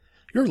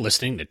You're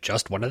listening to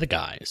Just One of the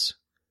Guys,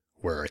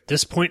 where at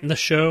this point in the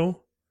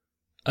show,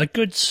 a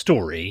good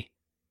story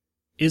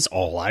is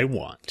all I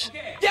want.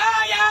 Okay. Yeah.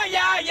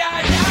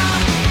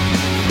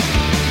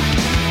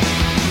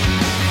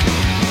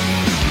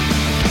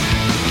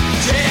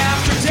 Day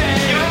after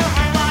day, your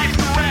life's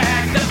a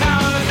wreck. The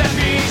powers that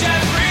be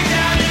just bring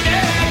down your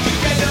neck. You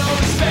get no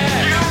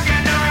respect, you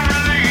get no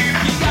relief.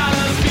 You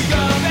gotta speak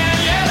up and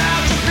yell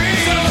out your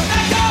grief. So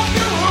back up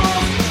the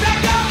rules,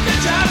 back up the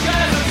job,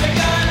 'cause I'm sick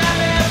of not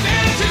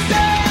living to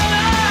stay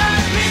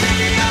alive. Leave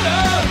me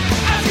alone,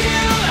 I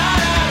feel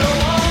alive. I don't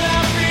wanna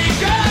be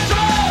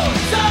controlled.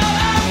 It's all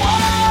I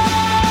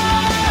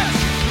want.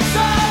 It's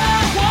all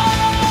I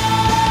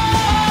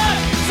want.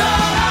 It's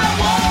all I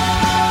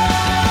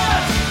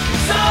want.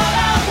 It's all I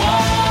want.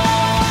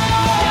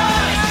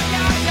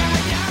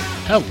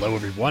 Hello,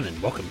 everyone,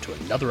 and welcome to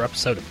another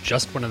episode of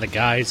Just One of the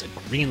Guys, a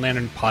Green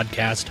Lantern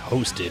podcast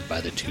hosted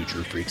by the Two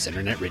True Freaks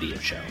Internet Radio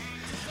Show.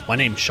 My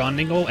name's Sean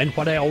Dingle, and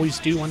what I always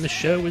do on the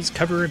show is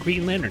cover a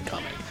Green Lantern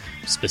comic,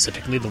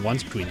 specifically the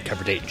ones between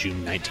cover date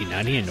June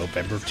 1990 and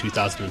November of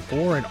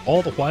 2004, and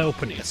all the while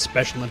putting a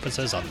special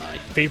emphasis on my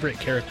favorite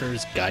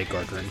characters, Guy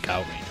Gardner and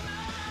Kyle Rayner.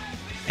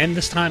 And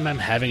this time I'm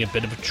having a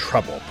bit of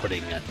trouble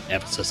putting an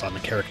emphasis on the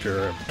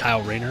character of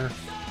Kyle Rayner,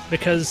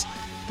 because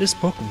this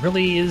book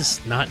really is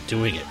not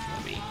doing it for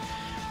me.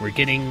 We're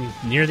getting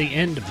near the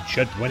end of the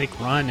Judd Winick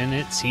run, and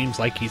it seems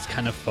like he's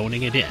kind of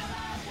phoning it in.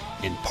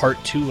 In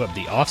part 2 of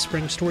the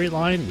Offspring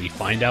storyline, we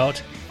find out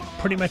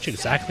pretty much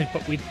exactly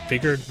what we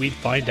figured we'd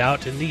find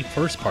out in the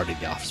first part of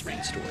the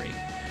Offspring story.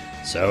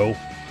 So,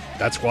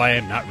 that's why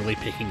I'm not really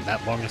picking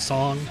that long a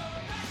song,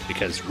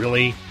 because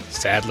really,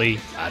 sadly,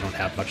 I don't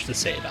have much to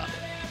say about it.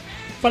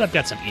 But I've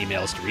got some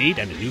emails to read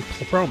and a new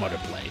promo to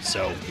play,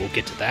 so we'll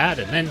get to that,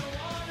 and then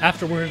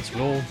afterwards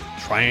we'll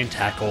try and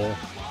tackle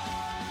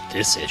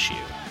this issue.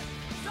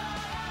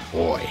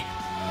 Boy.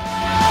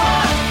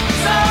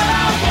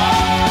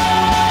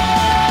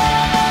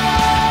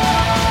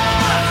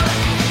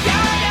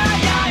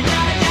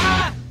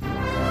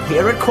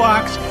 Here at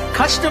Quarks,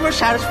 customer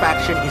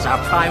satisfaction is our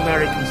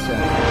primary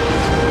concern.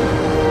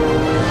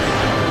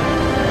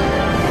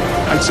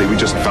 I'd say we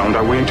just found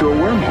our way into a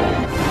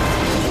wormhole.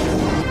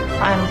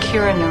 I'm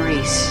Kira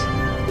Nerys.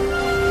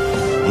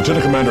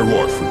 Lieutenant Commander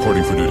Worf,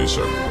 reporting for duty,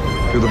 sir.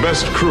 You're the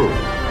best crew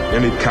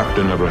any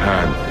captain ever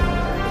had.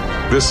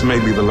 This may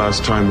be the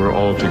last time we're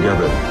all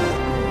together.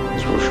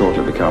 This will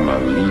shortly become a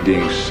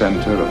leading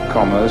center of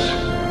commerce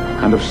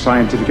and of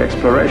scientific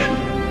exploration.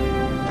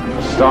 And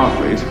for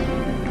Starfleet,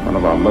 one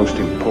of our most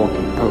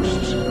important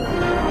posts.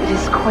 It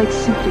is quite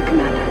simply,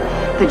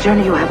 Commander, the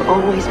journey you have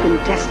always been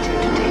destined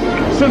to take.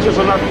 Sensors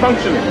are not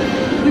functioning.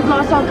 We've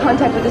lost all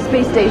contact with the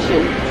space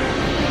station. What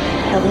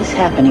the hell is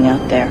happening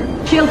out there?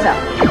 Shields up.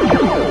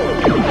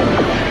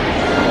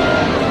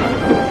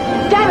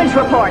 Damage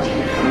report.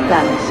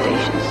 Battle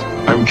stations.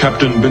 I'm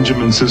Captain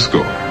Benjamin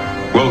Sisko.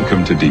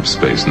 Welcome to Deep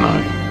Space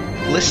Nine.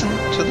 Listen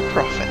to the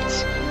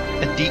Prophets,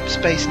 a Deep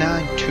Space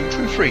Nine Two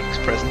True Freaks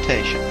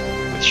presentation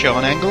with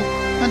Sean Engel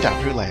and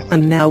Andrew Leyland.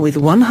 And now with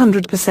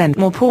 100%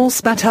 more Paul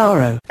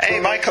Spataro. Hey,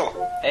 Michael.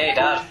 Hey,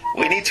 Dad.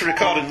 We need to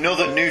record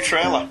another new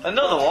trailer.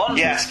 Another one?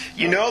 Yes.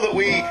 You know that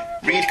we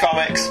read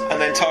comics and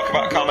then talk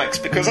about comics,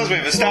 because as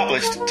we've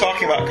established,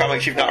 talking about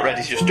comics you've not read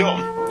is just dumb.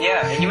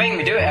 Yeah, and you make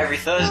me do it every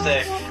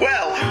Thursday.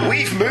 Well,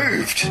 we've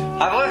moved.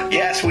 Have we?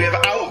 Yes, we have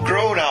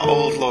outgrown our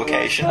old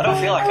location. I don't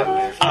feel like I've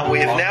moved. And we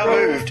have now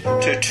moved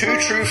to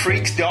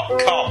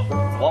twotruefreaks.com.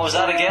 What was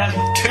that again?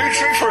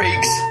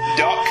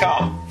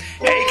 twotruefreaks.com.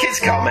 Hey Kids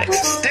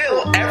Comics,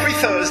 still every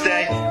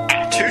Thursday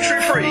at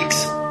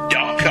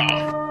twotruefreaks.com.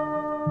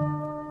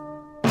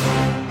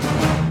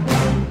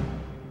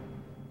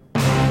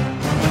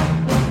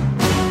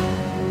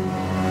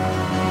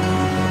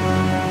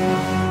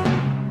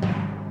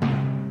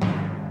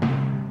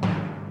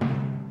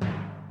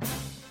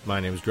 My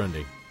name is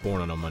Grundy,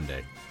 born on a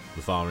Monday.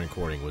 The following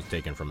recording was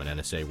taken from an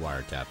NSA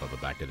wiretap of a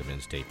Back to the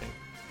Bins taping.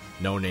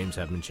 No names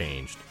have been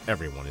changed.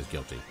 Everyone is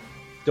guilty.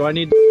 Do I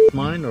need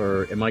mine,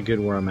 or am I good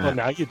where I'm at? Well,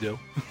 now you do.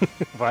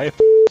 If I have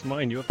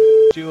mine, you have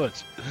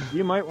yours.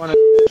 You might want to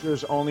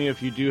yours only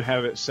if you do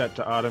have it set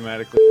to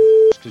automatically,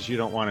 because you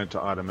don't want it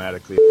to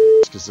automatically,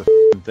 because the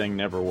thing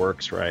never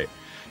works right.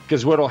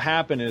 Because what'll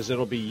happen is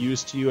it'll be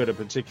used to you at a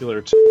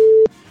particular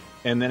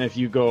and then if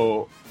you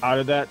go out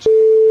of that,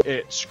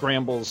 it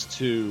scrambles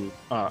to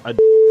a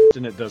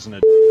and it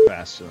doesn't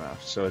fast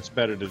enough. So it's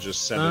better to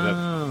just set it up.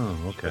 Oh,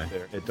 okay.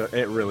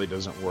 It really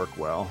doesn't work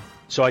well.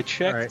 So I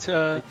checked.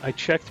 Right. I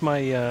checked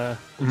my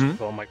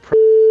my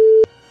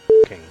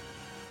king.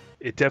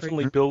 It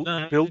definitely billed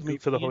me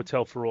for the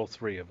hotel for all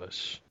three of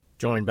us.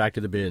 Join Back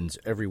to the Bins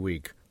every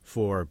week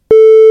for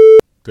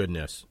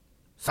goodness.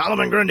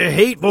 Solomon Grundy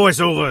hate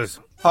voiceovers.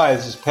 Hi,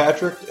 this is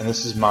Patrick, and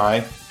this is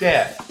my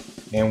dad.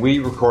 And we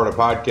record a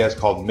podcast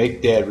called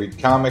Make Dad Read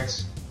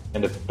Comics.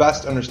 And to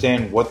best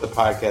understand what the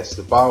podcast is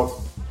about,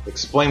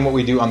 explain what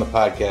we do on the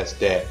podcast,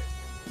 Dad.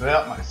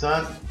 Well, my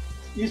son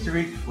used to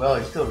read, well,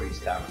 he still reads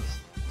comics.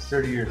 He's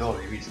 30 years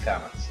old, he reads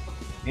comics.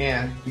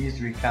 And he used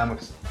to read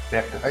comics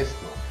back to high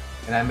school.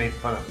 and I made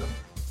fun of them.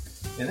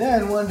 And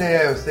then one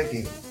day I was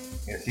thinking,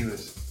 as he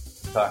was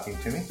talking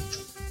to me,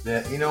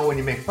 that, you know, when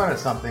you make fun of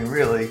something,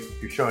 really,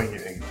 you're showing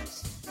your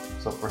ignorance.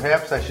 So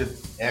perhaps I should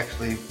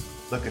actually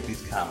look at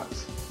these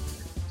comics.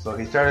 So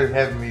he started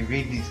having me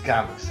read these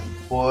comics,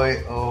 and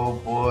boy, oh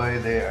boy,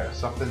 they are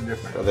something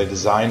different. Are they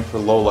designed for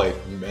lowlife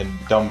and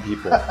dumb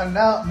people?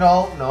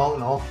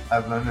 No.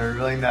 They're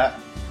really not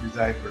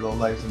designed for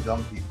lowlifes and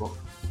dumb people,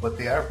 but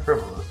they are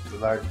frivolous to a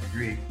large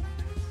degree.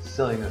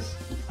 Silliness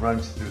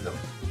runs through them.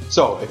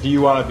 So, if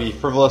you want to be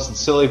frivolous and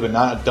silly but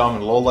not dumb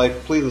and lowlife,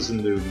 please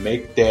listen to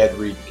Make Dad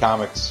Read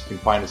Comics. You can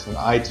find us on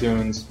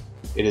iTunes.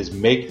 It is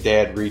Make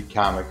Dad Read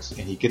Comics,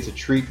 and he gets a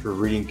treat for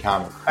reading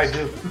comics. I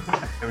do.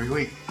 Every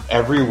week.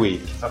 Every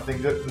week.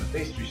 Something good from the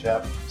pastry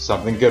shop.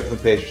 Something good from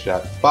the pastry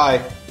shop.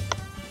 Bye.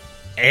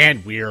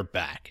 And we're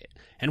back.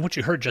 And what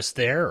you heard just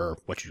there, or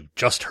what you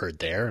just heard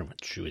there,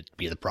 which would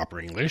be the proper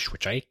English,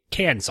 which I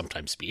can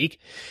sometimes speak,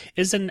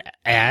 is an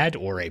ad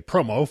or a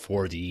promo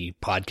for the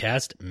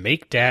podcast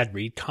Make Dad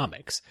Read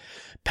Comics.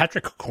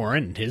 Patrick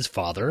Corcoran and his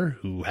father,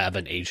 who have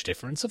an age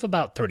difference of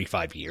about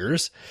 35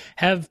 years,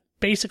 have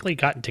basically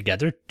gotten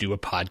together to do a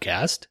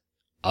podcast,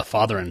 a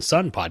father and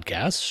son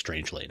podcast,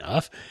 strangely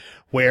enough,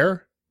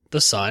 where the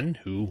son,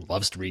 who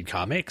loves to read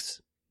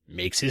comics,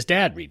 makes his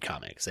dad read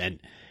comics. And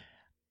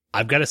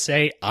I've got to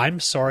say, I'm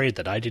sorry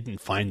that I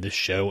didn't find this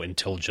show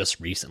until just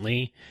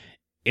recently.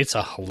 It's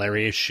a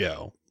hilarious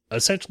show.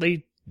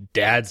 Essentially,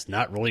 Dad's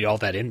not really all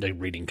that into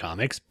reading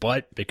comics,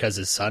 but because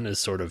his son has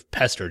sort of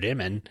pestered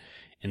him and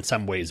in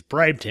some ways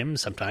bribed him,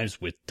 sometimes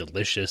with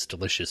delicious,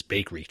 delicious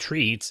bakery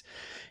treats,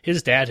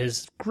 his dad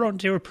has grown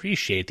to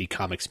appreciate the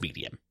comics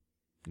medium.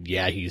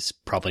 Yeah, he's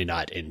probably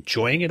not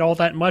enjoying it all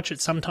that much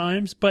at some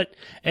times, but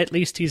at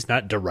least he's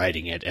not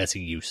deriding it as he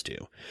used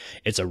to.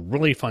 It's a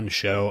really fun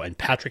show, and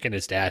Patrick and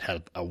his dad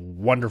have a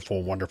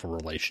wonderful, wonderful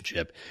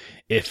relationship.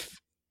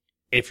 If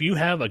you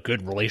have a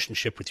good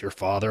relationship with your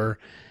father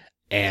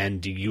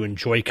and you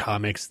enjoy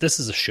comics, this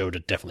is a show to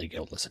definitely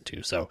go listen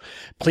to. So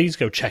please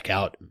go check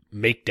out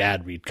Make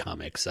Dad Read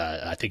Comics.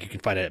 I think you can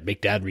find it at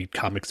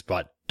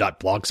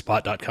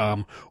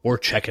makedadreadcomics.blogspot.com or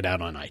check it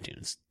out on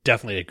iTunes.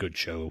 Definitely a good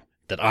show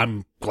that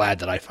I'm glad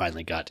that I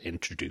finally got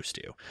introduced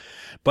to.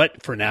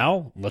 But for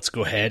now, let's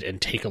go ahead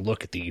and take a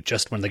look at the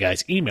Just One of the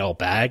Guys email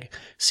bag,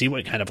 see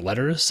what kind of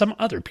letters some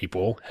other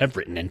people have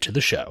written into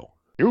the show.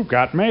 You've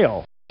got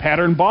mail.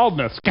 Pattern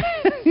baldness.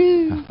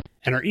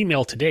 And our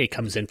email today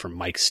comes in from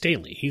Mike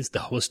Staley. He's the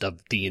host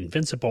of the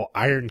Invincible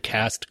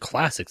Ironcast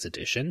Classics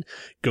Edition.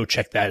 Go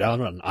check that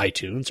out on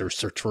iTunes or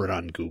search for it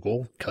on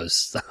Google,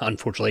 because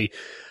unfortunately,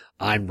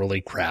 I'm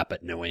really crap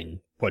at knowing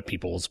what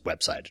people's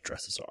website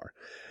addresses are.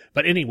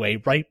 But anyway,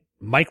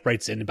 Mike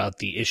writes in about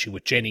the issue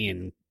with Jenny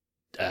and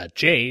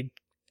Jade,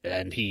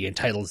 and he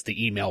entitles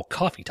the email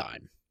Coffee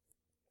Time.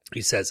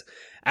 He says,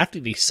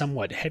 after the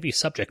somewhat heavy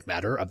subject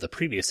matter of the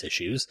previous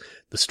issues,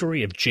 the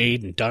story of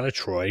Jade and Donna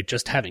Troy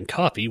just having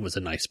coffee was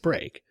a nice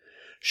break.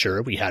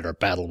 Sure, we had our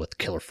battle with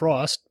Killer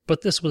Frost,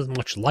 but this was a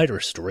much lighter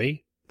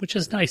story, which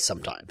is nice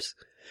sometimes.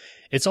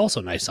 It's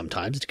also nice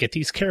sometimes to get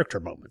these character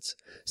moments.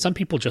 Some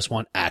people just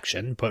want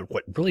action, but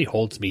what really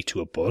holds me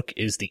to a book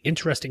is the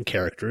interesting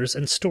characters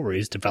and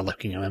stories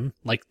developing them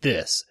like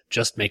this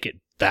just make it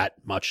that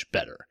much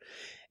better.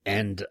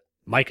 And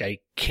Mike, I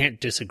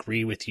can't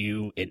disagree with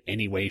you in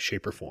any way,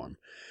 shape, or form.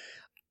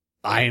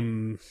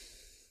 I'm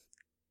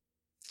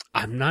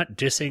not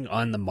dissing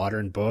on the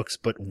modern books,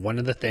 but one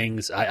of the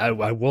things, I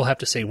will have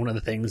to say, one of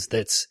the things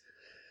that's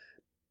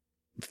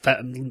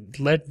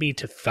led me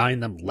to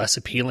find them less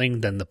appealing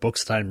than the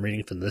books that I'm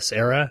reading from this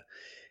era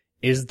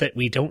is that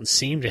we don't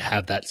seem to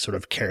have that sort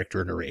of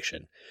character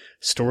narration.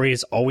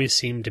 Stories always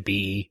seem to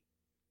be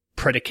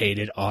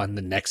predicated on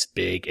the next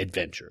big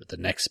adventure, the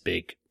next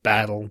big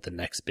battle, the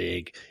next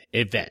big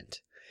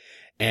event.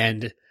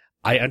 And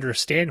I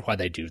understand why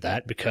they do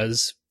that,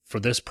 because for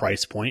this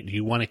price point,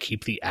 you want to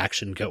keep the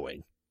action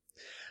going.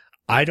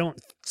 I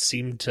don't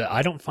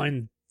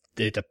find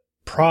it a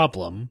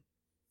problem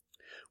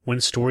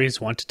when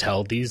stories want to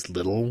tell these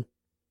little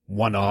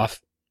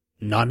one-off,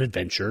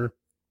 non-adventure,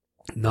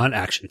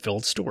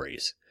 non-action-filled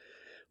stories.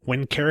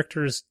 When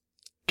characters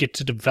get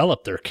to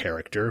develop their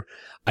character,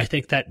 I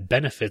think that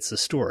benefits the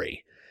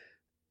story.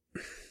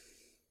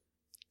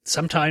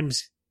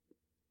 Sometimes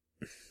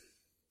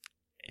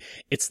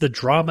it's the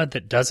drama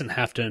that doesn't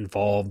have to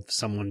involve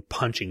someone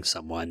punching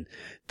someone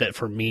that,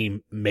 for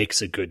me,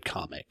 makes a good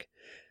comic.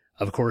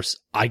 Of course,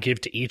 I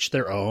give to each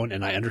their own,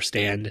 and I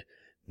understand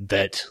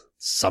that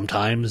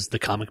sometimes the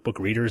comic book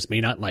readers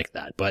may not like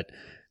that, but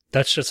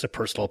that's just a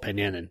personal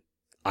opinion, and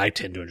I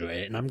tend to enjoy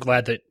it, and I'm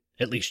glad that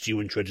at least you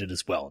enjoyed it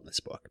as well in this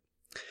book.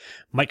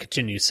 Mike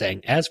continues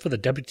saying, as for the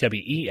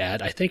WWE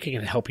ad, I think I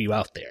can help you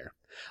out there.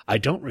 I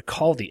don't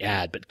recall the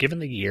ad, but given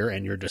the year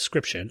and your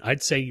description,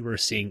 I'd say you were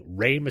seeing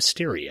Rey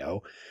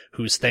Mysterio,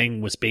 whose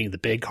thing was being the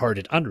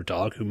big-hearted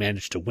underdog who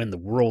managed to win the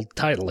world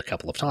title a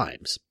couple of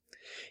times.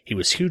 He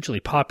was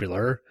hugely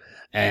popular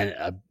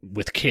and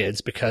with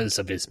kids because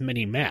of his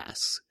many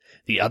masks.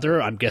 The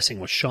other, I'm guessing,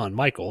 was Shawn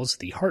Michaels,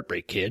 the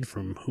Heartbreak Kid,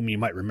 from whom you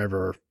might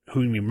remember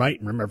from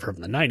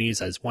the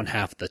 90s as one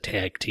half of the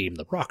tag team,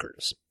 the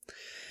Rockers.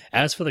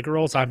 As for the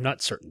girls, I'm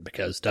not certain,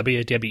 because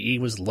WWE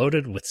was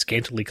loaded with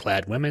scantily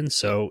clad women,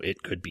 so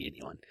it could be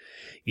anyone.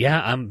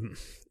 Yeah,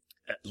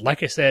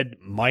 like I said,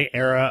 my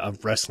era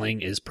of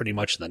wrestling is pretty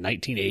much the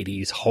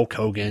 1980s, Hulk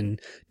Hogan,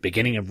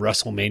 beginning of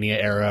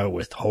WrestleMania era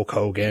with Hulk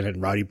Hogan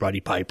and Roddy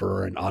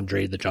Piper and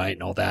Andre the Giant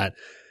and all that.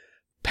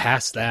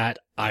 Past that,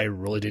 I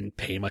really didn't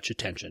pay much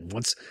attention.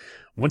 Once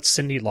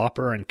Cyndi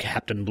Lauper and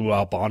Captain Lou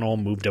Albano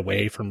moved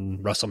away from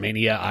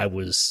WrestleMania, I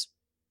was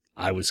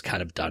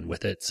kind of done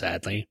with it,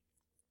 sadly.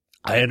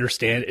 I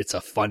understand it's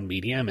a fun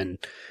medium and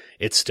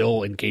it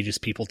still engages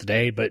people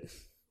today, but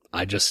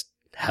I just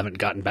haven't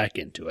gotten back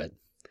into it.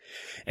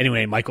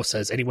 Anyway, Michael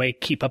says, anyway,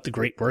 keep up the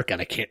great work, and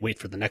I can't wait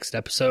for the next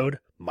episode,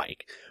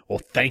 Mike. Well,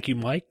 thank you,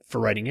 Mike, for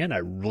writing in. I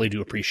really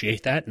do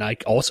appreciate that, and I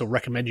also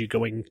recommend you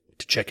going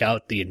to check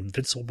out the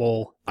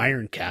Invincible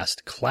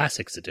Ironcast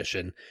Classics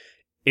Edition.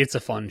 It's a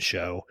fun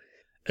show,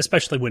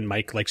 especially when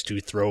Mike likes to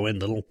throw in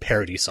little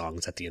parody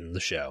songs at the end of the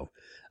show.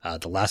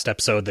 The last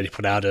episode that he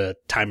put out a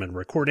time and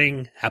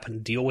recording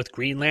happened to deal with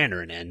Green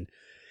Lantern, and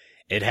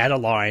it had a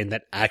line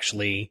that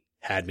actually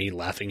had me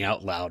laughing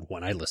out loud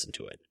when I listened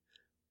to it.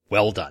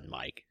 Well done,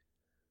 Mike.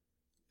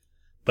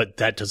 But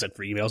that does it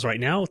for emails right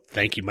now.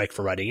 Thank you, Mike,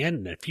 for writing in.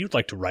 And if you'd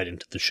like to write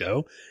into the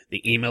show,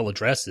 the email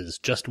address is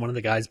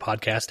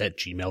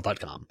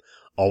justoneoftheguyspodcast@gmail.com.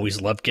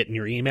 Always love getting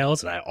your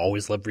emails, and I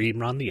always love reading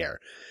them on the air.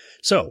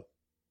 So,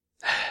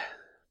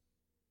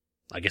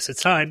 I guess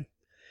it's time.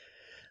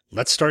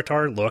 Let's start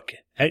our look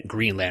at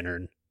Green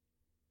Lantern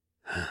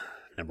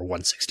number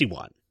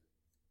 161.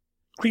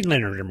 Green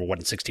Lantern number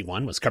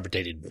 161 was cover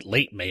dated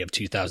late May of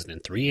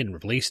 2003 and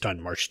released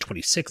on March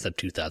 26th of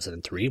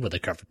 2003 with a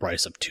cover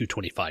price of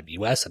 $225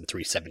 US and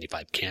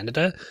 $375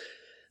 Canada.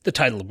 The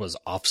title was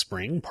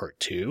Offspring Part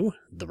 2.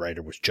 The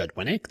writer was Judd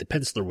Winnick. The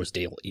penciler was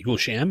Dale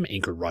Eaglesham.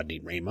 Inker Rodney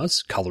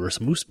Ramos.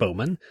 Colorist Moose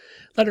Bowman.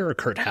 Letterer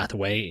Kurt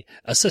Hathaway.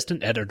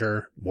 Assistant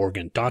editor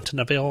Morgan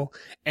Dontanville.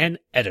 And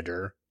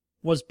editor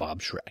was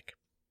Bob Schreck.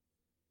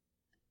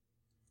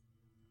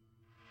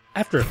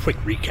 After a quick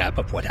recap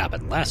of what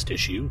happened last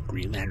issue,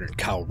 Green Lantern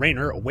Kyle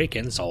Rayner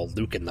awakens all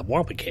Luke in the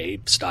Wampa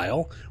Cave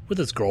style with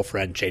his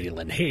girlfriend J.D.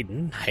 Lynn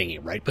Hayden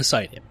hanging right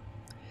beside him.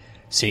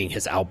 Seeing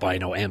his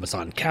albino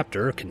Amazon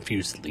captor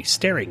confusedly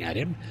staring at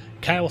him,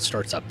 Kyle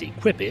starts up the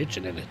equipage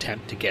in an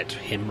attempt to get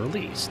him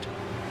released.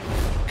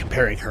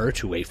 Comparing her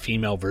to a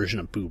female version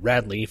of Boo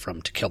Radley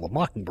from To Kill a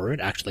Mockingbird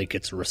actually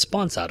gets a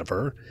response out of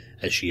her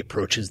as she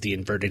approaches the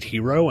inverted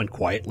hero and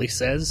quietly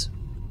says,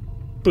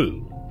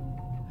 "Boo."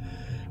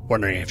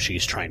 Wondering if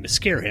she's trying to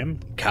scare him,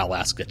 Kyle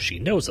asks if she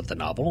knows of the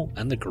novel,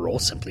 and the girl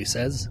simply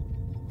says,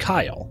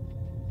 "Kyle."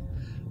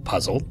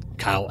 Puzzled,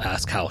 Kyle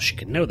asks how she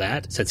can know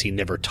that, since he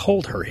never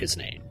told her his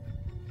name.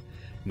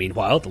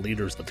 Meanwhile, the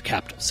leaders of the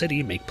capital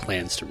city make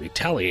plans to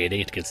retaliate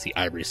against the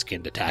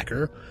ivory-skinned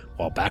attacker,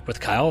 while back with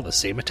Kyle, the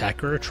same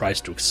attacker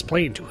tries to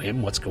explain to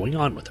him what's going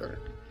on with her.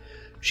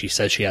 She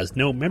says she has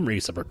no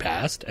memories of her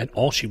past, and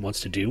all she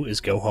wants to do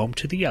is go home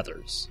to the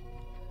others.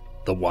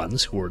 The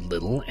ones who are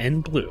little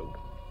and blue.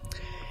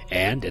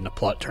 And in a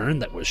plot turn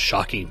that was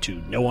shocking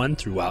to no one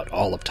throughout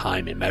all of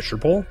time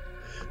immeasurable,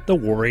 the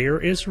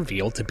warrior is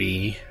revealed to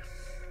be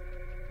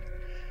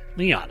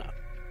Liana,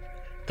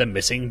 the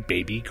missing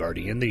baby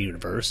guardian of the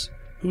universe,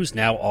 who's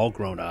now all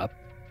grown up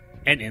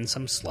and in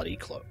some slutty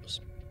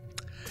clothes.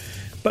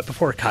 But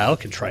before Kyle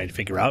can try and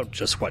figure out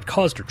just what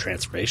caused her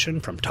transformation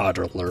from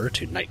toddler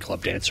to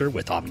nightclub dancer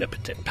with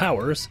omnipotent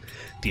powers,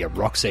 the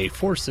Aroxay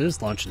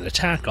forces launch an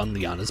attack on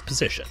Liana's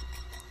position.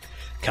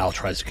 Kyle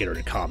tries to get her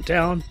to calm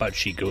down, but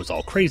she goes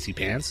all crazy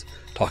pants,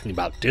 talking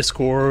about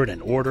discord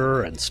and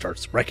order, and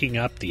starts wrecking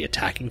up the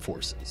attacking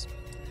forces.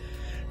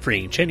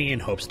 Freeing Jenny in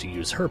hopes to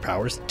use her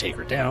powers to take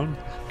her down,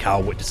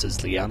 Kyle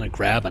witnesses Liana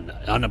grab an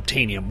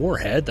unobtainium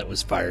warhead that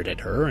was fired at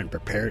her and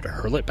prepare to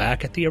hurl it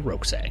back at the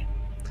Aroxay.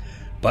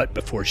 But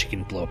before she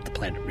can blow up the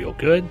planet real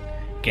good,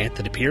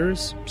 Ganthet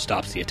appears,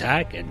 stops the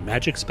attack, and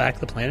magics back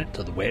the planet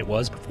to the way it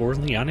was before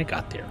Liana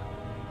got there.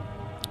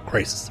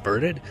 Crisis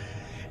averted.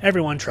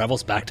 Everyone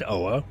travels back to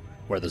Oa,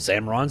 where the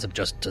Zamorons have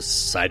just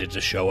decided to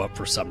show up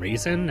for some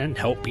reason and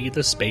help be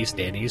the space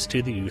nannies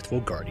to the youthful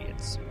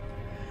Guardians.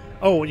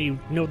 Oh, and you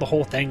know the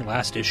whole thing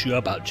last issue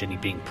about Jenny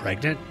being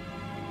pregnant?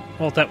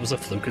 Well, that was a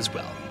fluke as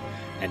well,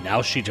 and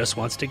now she just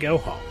wants to go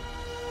home.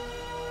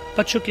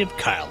 But she'll give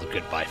Kyle a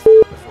goodbye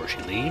before she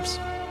leaves.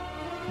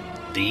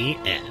 The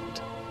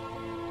end.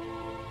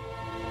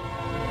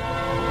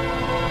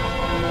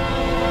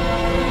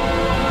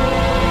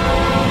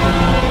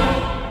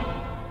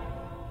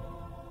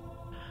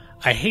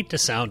 I hate to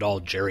sound all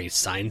Jerry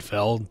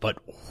Seinfeld, but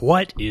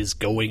what is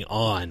going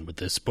on with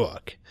this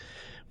book?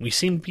 We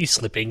seem to be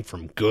slipping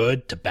from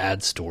good to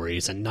bad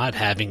stories and not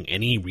having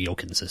any real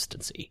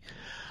consistency.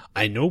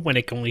 I know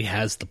Winnick only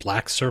has the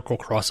Black Circle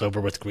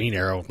crossover with Green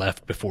Arrow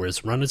left before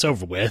his run is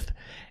over with,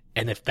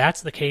 and if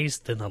that's the case,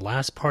 then the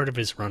last part of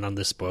his run on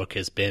this book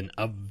has been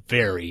a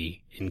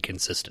very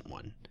inconsistent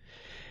one.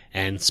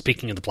 And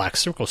speaking of the Black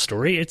Circle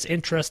story, it's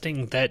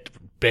interesting that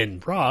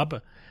Ben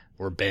Raab,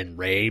 or Ben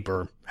Raab,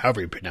 or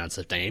however you pronounce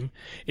his name,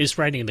 is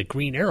writing the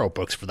Green Arrow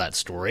books for that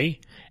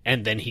story,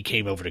 and then he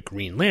came over to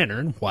Green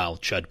Lantern, while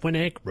Judd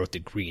Winnick wrote the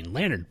Green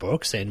Lantern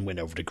books and went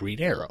over to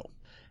Green Arrow.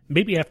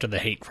 Maybe after the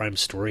hate crime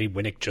story,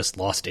 Winnick just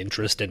lost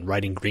interest in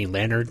writing Green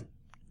Lantern.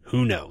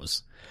 Who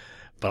knows?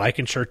 But I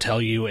can sure tell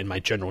you in my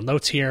general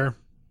notes here,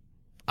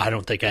 I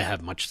don't think I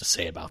have much to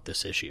say about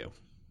this issue.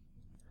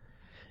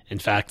 In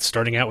fact,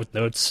 starting out with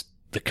notes,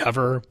 the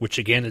cover, which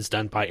again is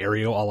done by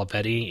Ariel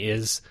Olivetti,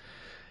 is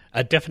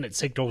a definite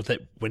signal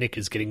that Winnick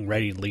is getting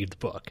ready to leave the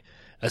book,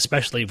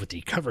 especially with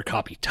the cover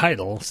copy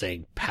title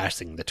saying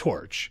Passing the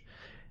Torch.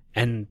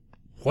 And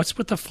what's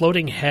with the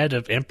floating head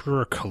of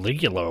Emperor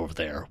Caligula over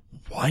there?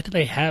 Why do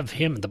they have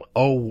him?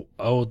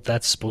 Oh,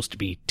 that's supposed to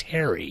be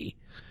Terry.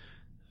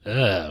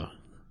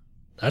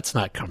 That's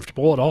not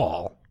comfortable at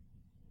all.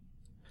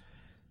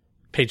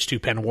 Page 2,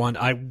 panel 1.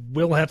 I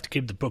will have to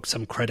give the book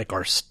some credit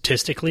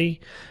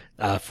artistically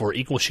for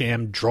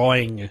Eaglesham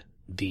drawing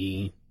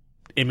the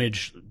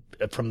image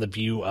from the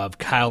view of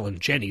Kyle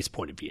and Jenny's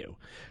point of view.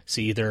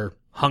 See, they're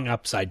hung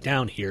upside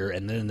down here,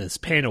 and then in this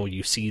panel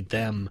you see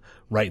them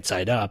right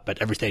side up,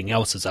 but everything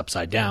else is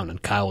upside down,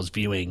 and Kyle is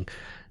viewing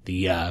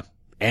the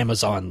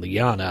Amazon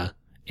Liana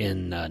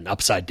in an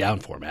upside down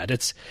format.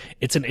 It's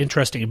an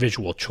interesting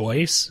visual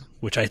choice,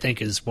 which I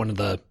think is one of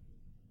the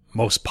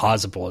most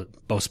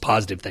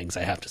positive things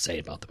I have to say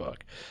about the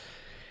book.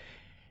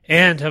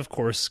 And of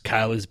course,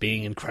 Kyle is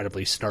being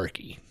incredibly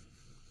snarky.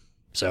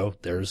 So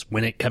there's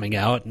Winnick coming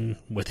out and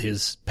with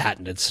his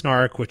patented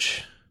snark,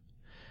 which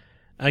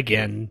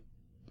again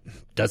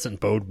doesn't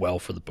bode well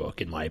for the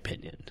book in my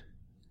opinion.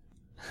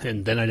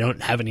 And then I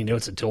don't have any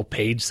notes until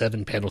page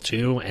 7, panel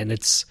 2, and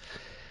it's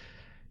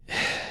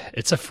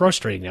a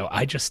frustrating note.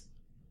 I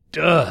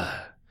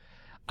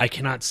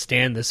cannot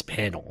stand this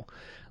panel.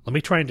 Let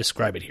me try and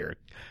describe it here.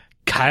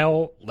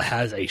 Kyle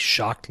has a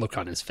shocked look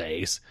on his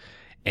face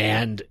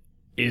and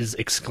is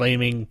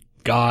exclaiming,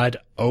 "God,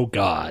 oh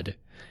God."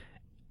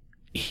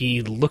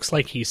 He looks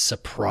like he's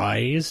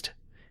surprised.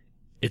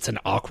 It's an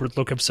awkward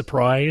look of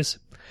surprise,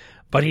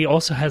 but he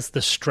also has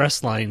the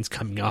stress lines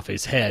coming off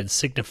his head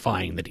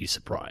signifying that he's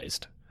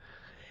surprised.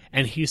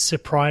 And he's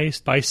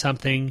surprised by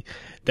something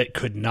that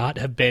could not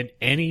have been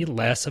any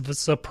less of a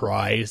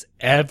surprise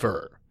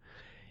ever.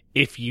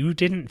 If you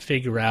didn't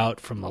figure out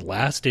from the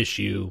last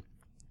issue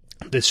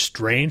this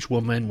strange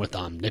woman with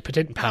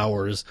omnipotent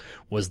powers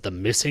was the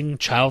missing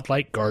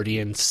childlike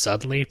guardian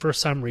suddenly for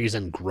some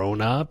reason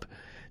grown up,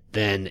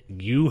 then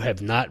you have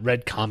not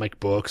read comic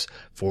books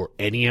for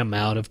any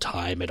amount of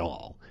time at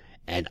all.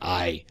 And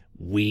I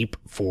weep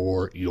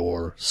for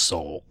your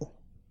soul.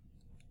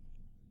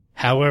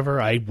 However,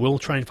 I will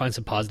try and find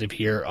some positive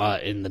here.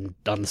 On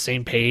the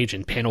same page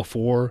in panel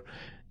 4,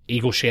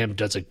 Eaglesham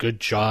does a good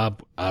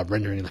job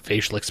rendering the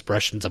facial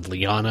expressions of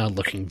Liana,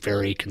 looking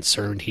very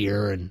concerned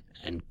here and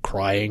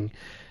crying.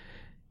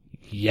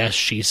 Yes,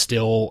 she's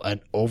still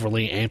an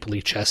overly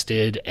amply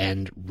chested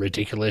and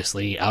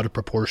ridiculously out of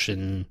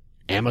proportion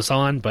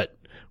Amazon, but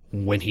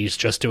when he's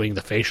just doing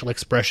the facial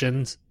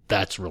expressions,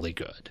 that's really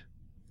good.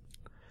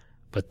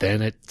 But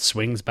then it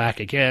swings back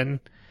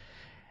again,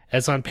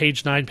 as on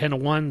page 9, panel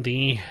 1,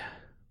 the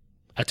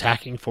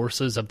attacking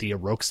forces of the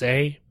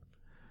Iroquois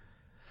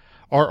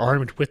are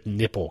armed with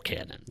nipple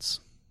cannons.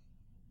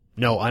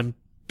 No, I'm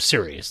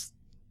serious.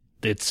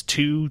 It's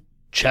 2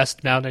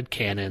 chest-mounted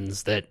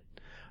cannons that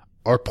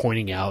are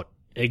pointing out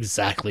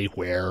exactly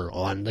where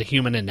on the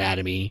human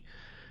anatomy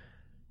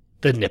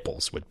the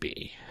nipples would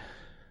be.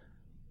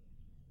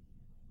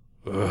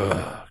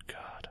 Ugh,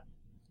 God.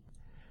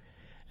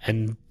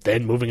 And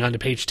then moving on to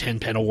page 10,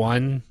 panel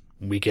 1,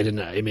 we get an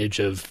image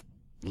of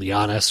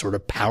Liana sort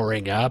of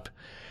powering up.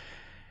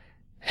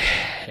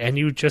 And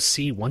you just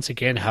see once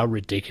again how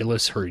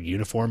ridiculous her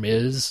uniform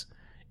is.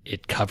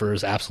 It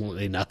covers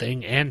absolutely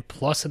nothing. And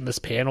plus in this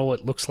panel,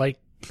 it looks like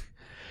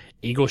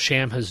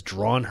Eaglesham has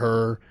drawn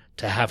her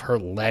to have her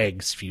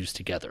legs fused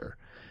together.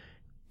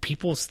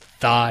 People's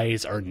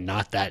thighs are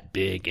not that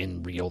big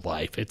in real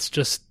life. It's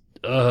just,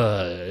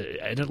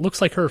 and it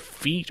looks like her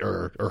feet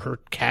or her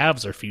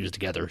calves are fused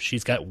together.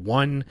 She's got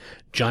one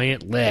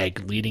giant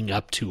leg leading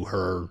up to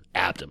her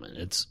abdomen.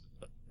 It's,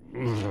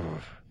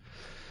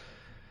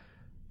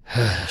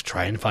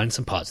 try and find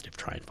some positive.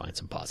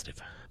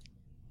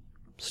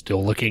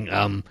 Still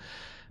looking,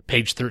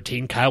 page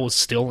 13, Kyle was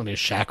still in his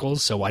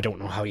shackles, so I don't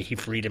know how he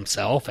freed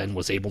himself and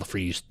was able to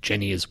free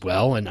Jenny as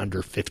well in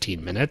under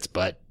 15 minutes,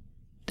 but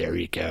there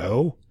you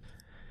go.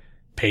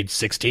 Page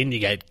 16, you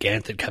got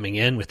Ganthet coming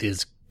in with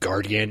his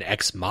Guardian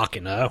Ex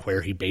Machina,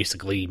 where he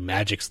basically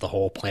magics the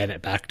whole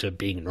planet back to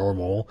being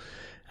normal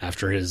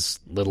after his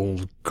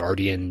little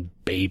Guardian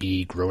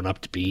baby grown up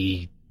to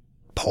be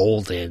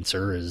pole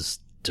dancer has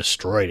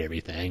destroyed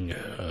everything.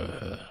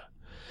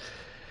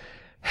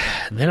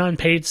 And then on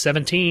page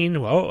 17,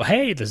 oh,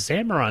 hey, the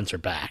Zamorons are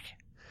back.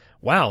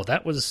 Wow,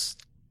 that was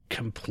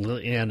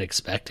completely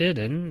unexpected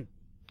and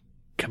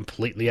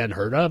completely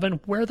unheard of. And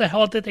where the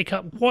hell did they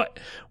come? What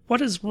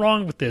is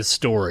wrong with this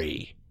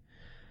story?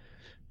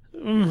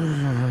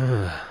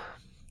 And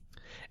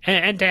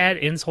to add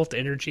insult to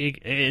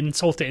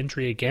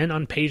injury again,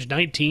 on page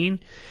 19,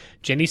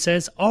 Jenny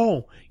says,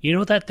 "Oh, you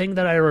know that thing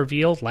that I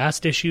revealed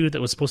last issue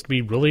that was supposed to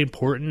be really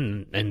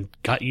important and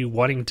got you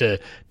wanting to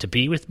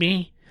be with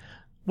me?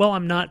 Well,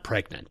 I'm not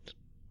pregnant.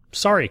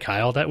 Sorry,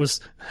 Kyle, that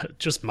was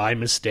just my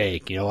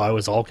mistake. You know, I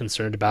was all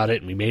concerned about it,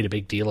 and we made a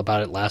big deal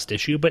about it last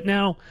issue, but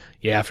now,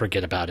 yeah,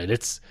 forget about it.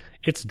 It's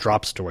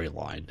drop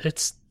storyline.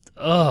 It's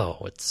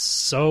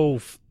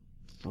so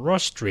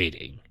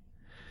frustrating."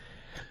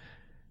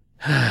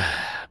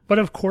 But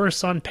of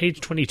course, on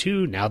page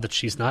 22, now that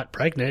she's not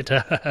pregnant,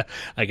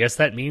 I guess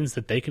that means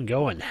that they can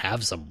go and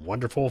have some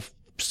wonderful,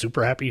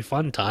 super happy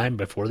fun time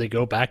before they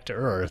go back to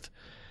Earth.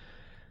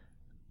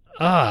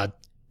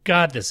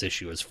 God, this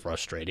issue is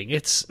frustrating.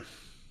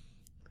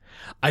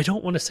 I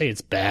don't want to say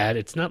it's bad.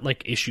 It's not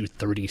like issue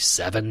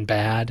 37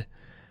 bad,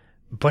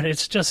 but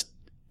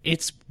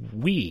it's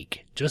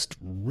weak. Just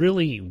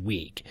really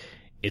weak.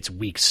 It's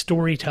weak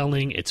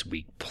storytelling. It's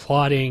weak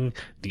plotting.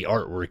 The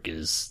artwork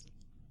is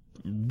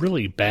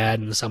really bad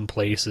in some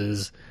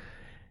places.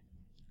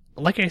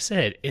 Like I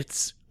said,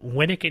 it's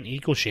Winnick and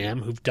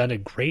Eaglesham who've done a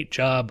great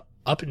job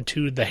up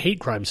into the hate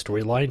crime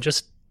storyline,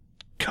 just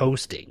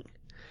coasting.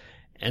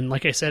 And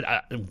like I said,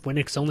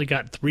 Winnick's only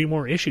got 3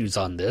 more issues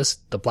on this,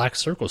 the Black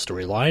Circle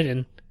storyline,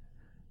 and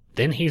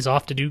then he's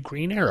off to do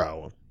Green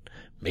Arrow.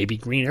 Maybe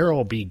Green Arrow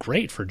will be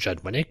great for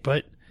Judd Winnick,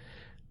 but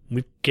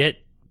we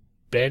get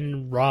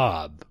Ben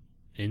Robb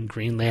in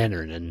Green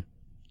Lantern, and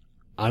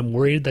I'm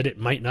worried that it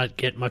might not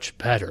get much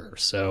better,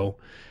 so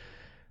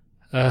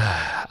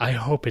I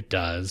hope it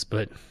does,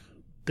 but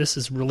this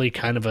is really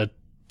kind of a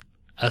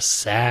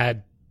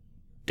sad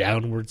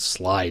downward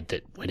slide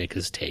that Winnick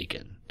has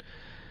taken.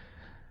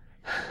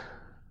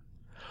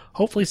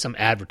 Hopefully some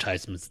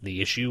advertisements in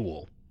the issue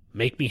will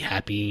make me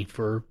happy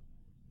for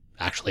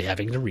actually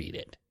having to read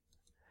it.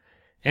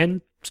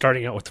 And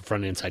starting out with the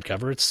front and inside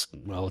cover, it's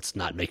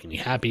not making me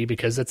happy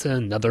because it's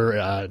another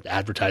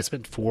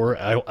advertisement for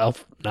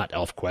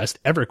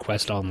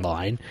EverQuest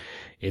Online.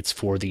 It's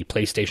for the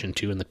PlayStation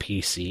 2 and the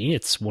PC.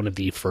 It's one of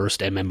the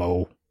first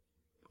MMO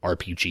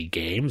RPG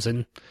games,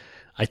 and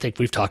I think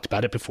we've talked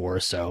about it before,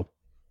 so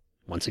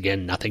once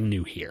again, nothing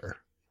new here.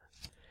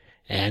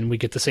 And we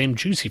get the same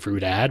Juicy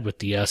Fruit ad with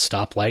the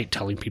stoplight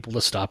telling people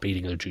to stop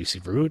eating their Juicy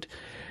Fruit.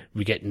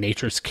 We get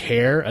Nature's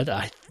Care.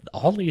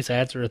 All these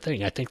ads are a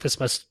thing. I think this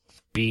must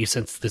be,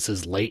 since this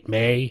is late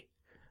May.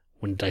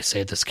 When did I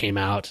say this came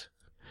out?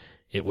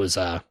 It was,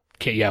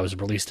 it was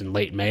released in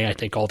late May. I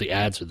think all the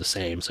ads are the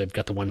same. So I've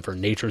got the one for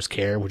Nature's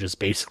Care, which is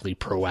basically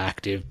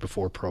Proactive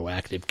before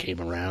Proactive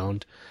came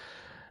around.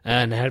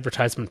 An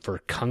advertisement for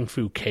Kung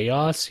Fu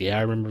Chaos. Yeah,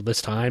 I remember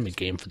this time. A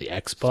game for the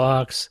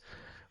Xbox.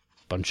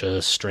 Bunch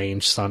of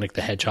strange Sonic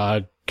the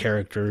Hedgehog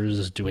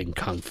characters doing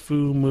Kung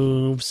Fu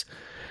moves.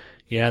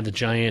 Yeah, the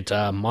giant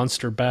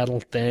monster battle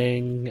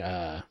thing.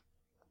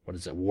 What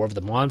is it? War of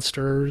the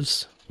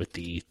Monsters with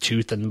the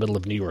tooth in the middle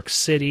of New York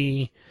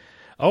City.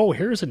 Oh,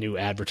 here's a new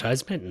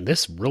advertisement, and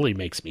this really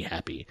makes me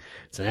happy.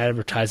 It's an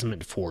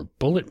advertisement for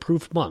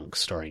Bulletproof Monk,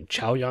 starring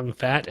Chow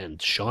Yun-Fat and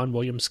Sean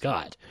William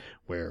Scott,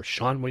 where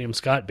Sean William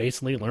Scott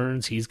basically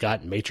learns he's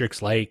got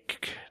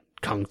Matrix-like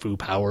kung fu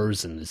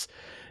powers and is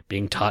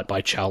being taught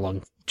by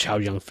Chow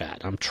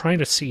Yun-Fat. I'm trying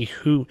to see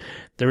who...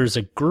 There's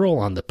a girl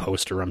on the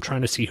poster. I'm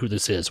trying to see who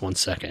this is. 1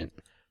 second.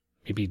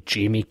 Maybe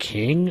Jamie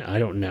King? I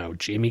don't know.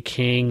 Jamie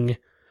King,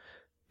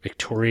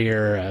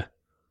 Victoria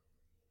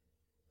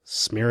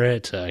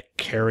Smirrit,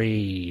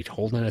 Carrie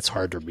Holden. It's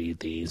hard to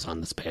read these on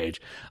this page.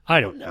 I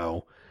don't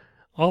know.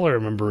 All I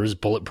remember is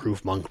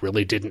Bulletproof Monk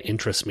really didn't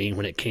interest me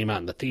when it came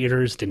out in the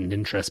theaters, didn't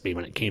interest me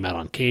when it came out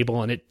on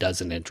cable, and it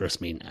doesn't interest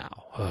me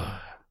now.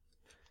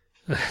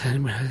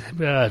 Then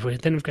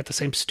we've got the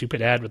same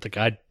stupid ad with the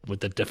guy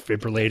with the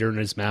defibrillator in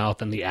his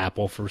mouth and the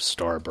apple for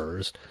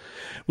Starburst.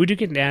 We do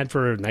get an ad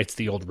for Knights of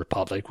the Old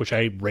Republic, which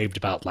I raved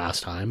about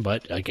last time,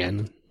 but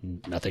again,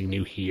 nothing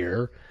new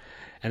here.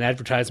 An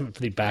advertisement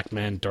for the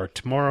Batman Dark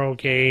Tomorrow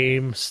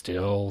game,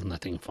 still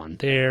nothing fun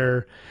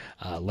there.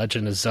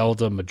 Legend of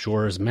Zelda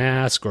Majora's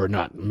Mask, or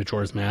not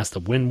Majora's Mask,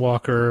 the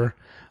Windwalker.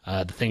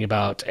 The thing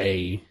about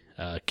a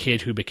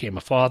kid who became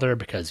a father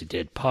because he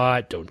did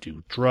pot, don't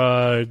do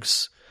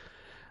drugs.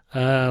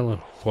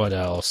 What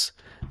else?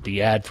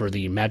 The ad for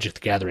the Magic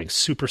the Gathering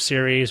Super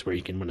Series, where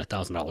you can win a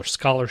 $1,000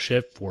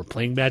 scholarship for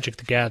playing Magic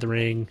the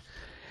Gathering.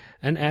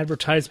 An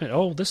advertisement,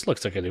 oh, this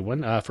looks like a new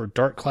one, for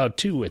Dark Cloud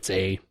 2. It's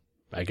a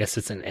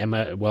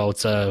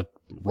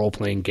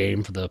role-playing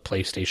game for the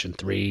PlayStation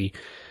 3.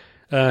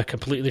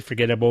 Completely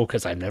forgettable,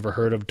 because I've never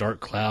heard of Dark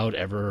Cloud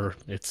ever.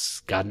 It's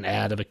got an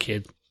ad of a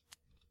kid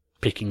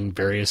picking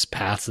various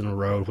paths in a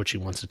road which he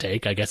wants to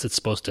take. I guess it's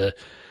supposed to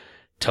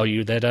tell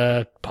you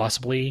that,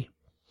 possibly...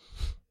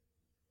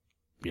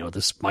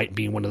 this might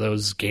be one of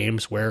those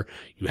games where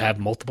you have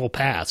multiple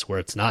paths, where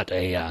it's not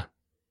a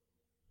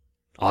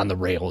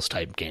on-the-rails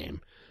type game.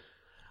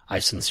 I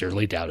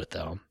sincerely doubt it,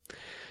 though.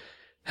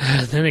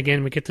 Then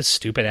again, we get the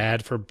stupid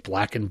ad for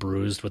Black and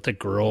Bruised with the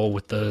girl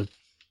with the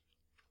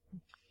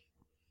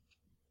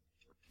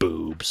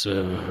boobs.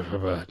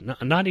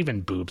 Not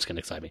even boobs can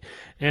excite me.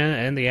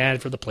 And the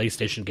ad for the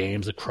PlayStation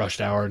games, the Crushed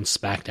Hour and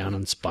Smackdown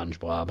and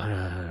SpongeBob.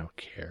 I don't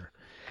care.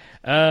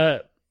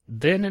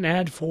 Then an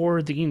ad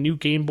for the new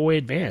Game Boy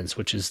Advance,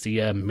 which is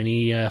the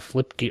mini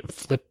flip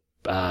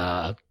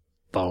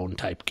phone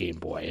type Game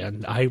Boy,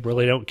 and I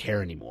really don't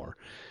care anymore.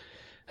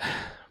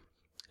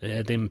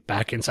 Then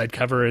back inside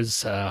cover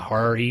is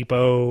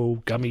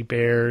Haribo gummy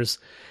bears,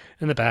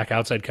 and the back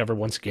outside cover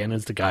once again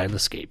is the guy on the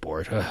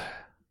skateboard.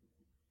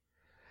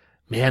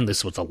 Man,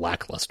 this was a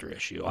lackluster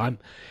issue.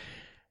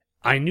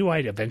 I knew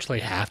I'd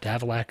eventually have to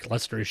have a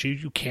lackluster issue.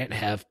 You can't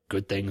have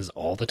good things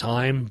all the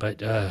time,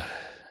 but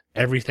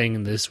everything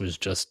in this was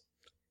just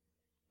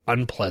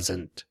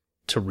unpleasant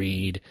to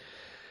read.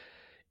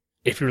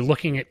 If you're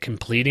looking at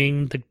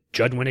completing the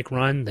Judd Winnick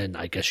run, then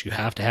I guess you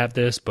have to have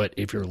this, but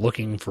if you're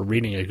looking for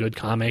reading a good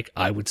comic,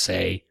 I would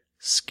say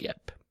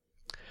skip.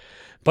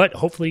 But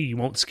hopefully you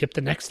won't skip the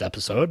next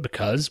episode,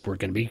 because we're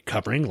going to be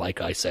covering, like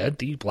I said,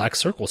 the Black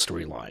Circle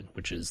storyline,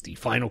 which is the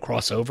final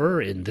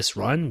crossover in this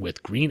run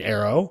with Green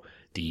Arrow,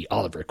 the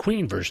Oliver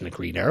Queen version of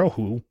Green Arrow,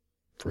 who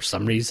for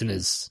some reason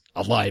is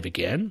alive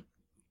again,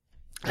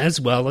 as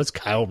well as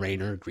Kyle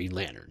Rayner, Green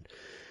Lantern.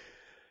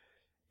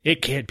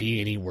 It can't be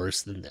any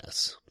worse than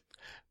this.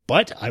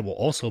 But I will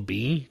also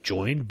be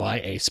joined by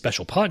a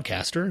special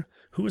podcaster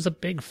who is a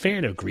big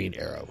fan of Green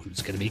Arrow,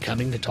 who's going to be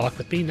coming to talk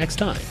with me next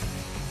time.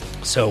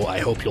 So I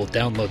hope you'll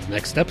download the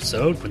next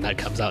episode when that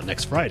comes out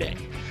next Friday.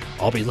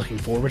 I'll be looking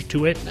forward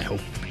to it, and I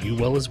hope you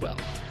will as well.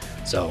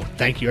 So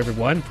thank you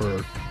everyone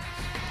for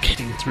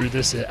getting through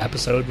this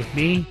episode with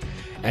me,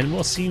 and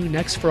we'll see you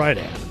next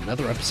Friday on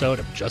another episode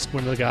of Just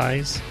One of the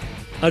Guys,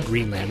 a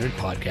Green Lantern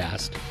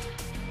podcast.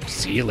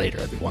 See you later,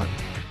 everyone.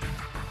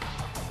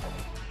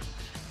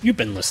 You've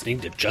been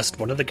listening to Just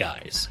One of the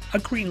Guys, a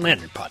Green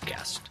Lantern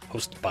podcast,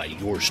 hosted by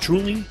yours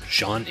truly,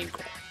 Sean Engel.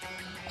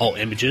 All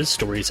images,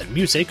 stories, and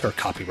music are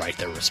copyright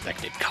their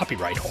respective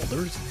copyright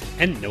holders,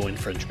 and no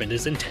infringement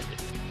is intended.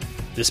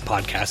 This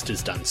podcast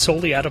is done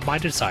solely out of my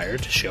desire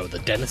to show the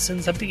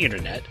denizens of the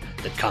internet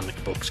that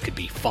comic books could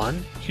be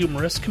fun,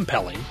 humorous,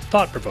 compelling,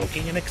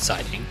 thought-provoking, and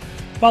exciting,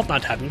 while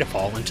not having to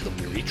fall into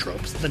the weary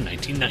tropes of the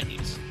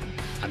 1990s.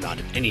 I'm not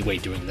in any way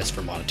doing this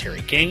for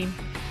monetary gain,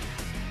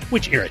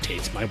 which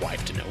irritates my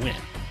wife to no end.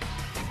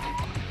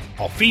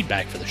 All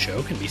feedback for the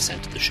show can be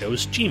sent to the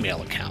show's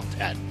Gmail account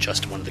at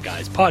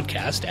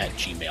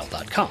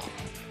justoneoftheguyspodcast@gmail.com.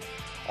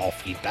 All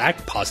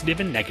feedback,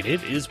 positive and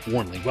negative, is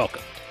warmly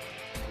welcomed.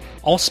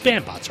 All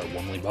spam bots are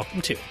warmly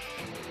welcome too,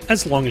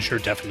 as long as your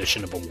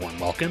definition of a warm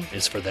welcome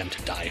is for them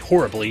to die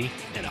horribly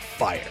in a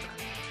fire.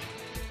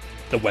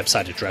 The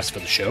website address for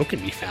the show can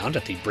be found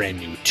at the brand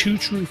new Two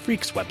True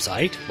Freaks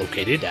website,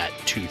 located at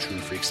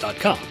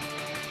twotruefreaks.com.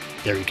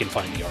 There you can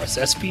find the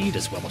RSS feed,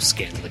 as well as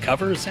scans of the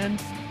covers, and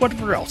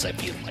whatever else I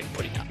feel like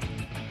putting up.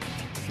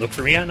 Look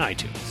for me on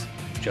iTunes.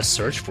 Just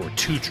search for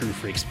Two True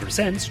Freaks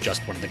Presents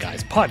Just One of the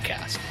Guys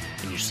podcast,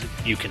 and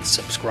you can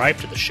subscribe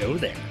to the show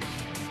there.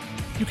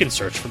 You can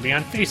search for me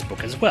on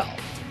Facebook as well,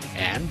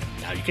 and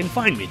now you can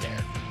find me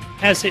there,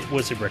 as it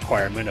was a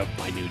requirement of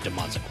my new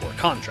Demonza Corps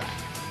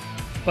contract.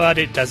 But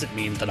it doesn't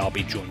mean that I'll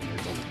be joining your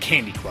little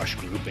Candy Crush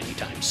group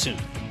anytime soon.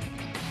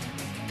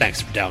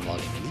 Thanks for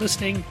downloading and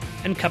listening,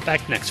 and come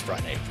back next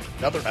Friday for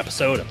another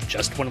episode of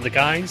Just One of the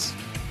Guys,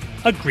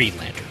 a Green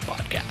Lantern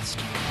podcast.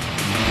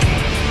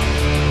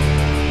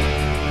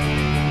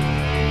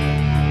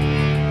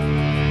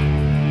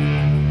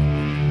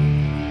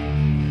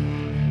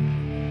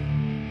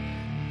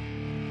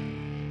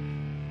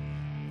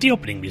 The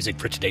opening music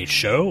for today's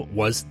show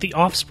was The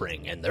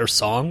Offspring and their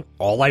song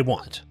All I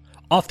Want,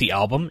 off the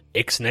album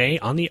Ixnay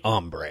on the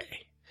Ombre.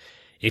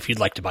 If you'd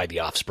like to buy The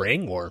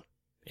Offspring, or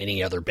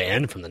any other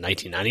band from the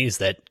 1990s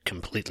that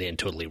completely and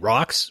totally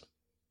rocks,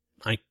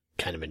 I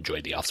kind of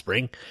enjoyed The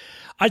Offspring,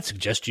 I'd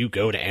suggest you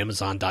go to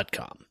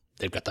Amazon.com.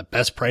 They've got the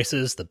best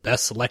prices, the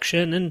best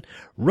selection, and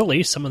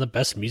really some of the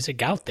best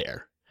music out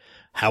there.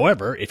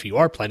 However, if you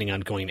are planning on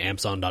going to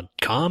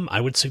Amazon.com,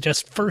 I would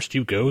suggest first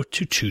you go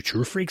to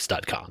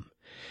twotruefreaks.com.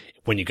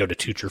 When you go to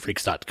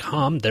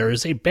twotruefreaks.com, there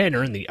is a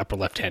banner in the upper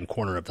left-hand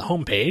corner of the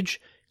homepage.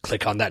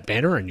 Click on that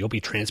banner and you'll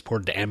be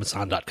transported to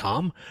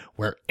Amazon.com,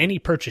 where any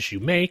purchase you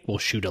make will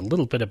shoot a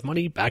little bit of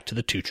money back to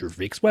the Two True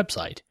Freaks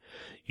website.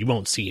 You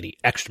won't see any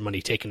extra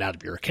money taken out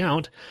of your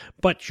account,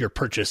 but your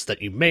purchase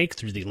that you make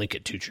through the link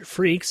at Two True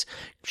Freaks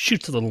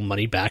shoots a little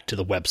money back to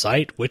the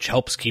website, which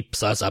helps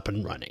keeps us up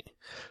and running.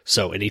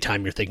 So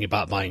anytime you're thinking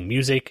about buying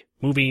music,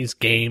 movies,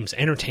 games,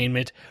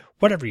 entertainment,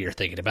 whatever you're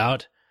thinking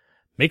about,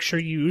 make sure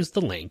you use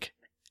the link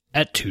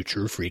at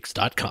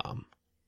twotruefreaks.com.